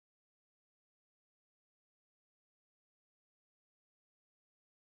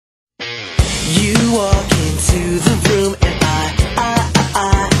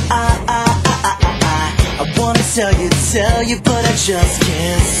tell you, but I just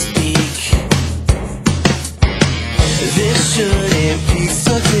can't speak. This shouldn't be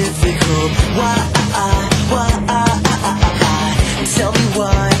so difficult. Why? Tell me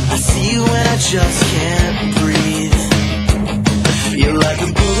why. I see you and I just can't breathe. You're like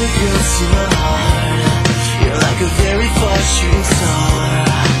a bullet girl to my heart. You're like a very far shooting star,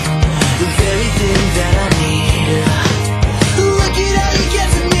 the very thing that I need. Look at how you get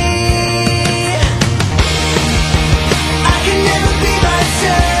to me. I can never be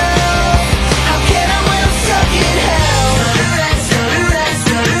myself. How can I when I'm stuck in hell? Stuttering, stuttering,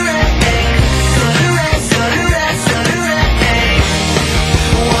 stuttering, stuttering.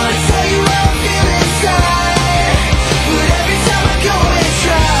 Wanna tell you how I feel inside, but every time I go and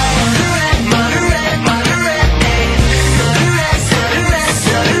try, stuttering, stuttering,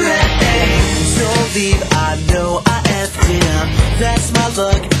 stuttering. Don't leave, I know I effed it up. That's my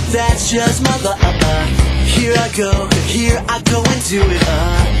luck, that's just my luck. Here I go and do it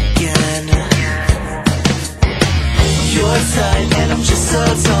again. You're tight and I'm just so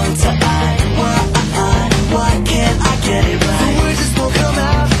tongue-tied. Why can't I get it right? The words just won't come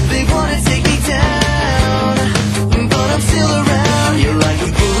out, they wanna take me down, but I'm still around. You're like a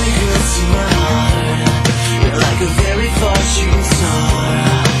bullet girl to my heart. You're like a very far shooting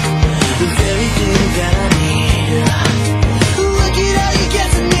star, the very thing that I need. Look at how you get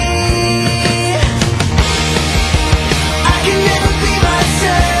to me. I can never be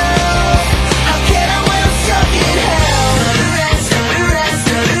myself. How can I when I'm stuck in hell? Stuttering, stuttering,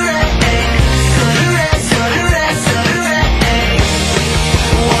 stuttering, stuttering, stuttering.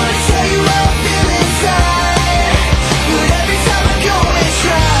 Wanna tell you how I feel inside, but every time I go and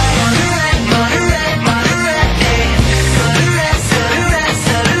try, stuttering, stuttering,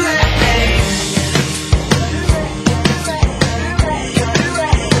 stuttering,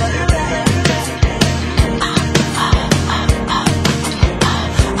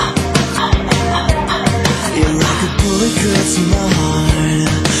 You're like a bullet girl to my heart.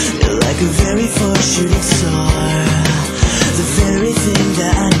 You're like a very far shooting star, the very thing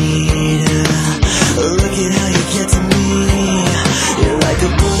that I need. Look at how you get to me. You're like a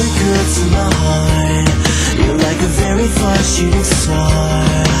bullet girl to my heart.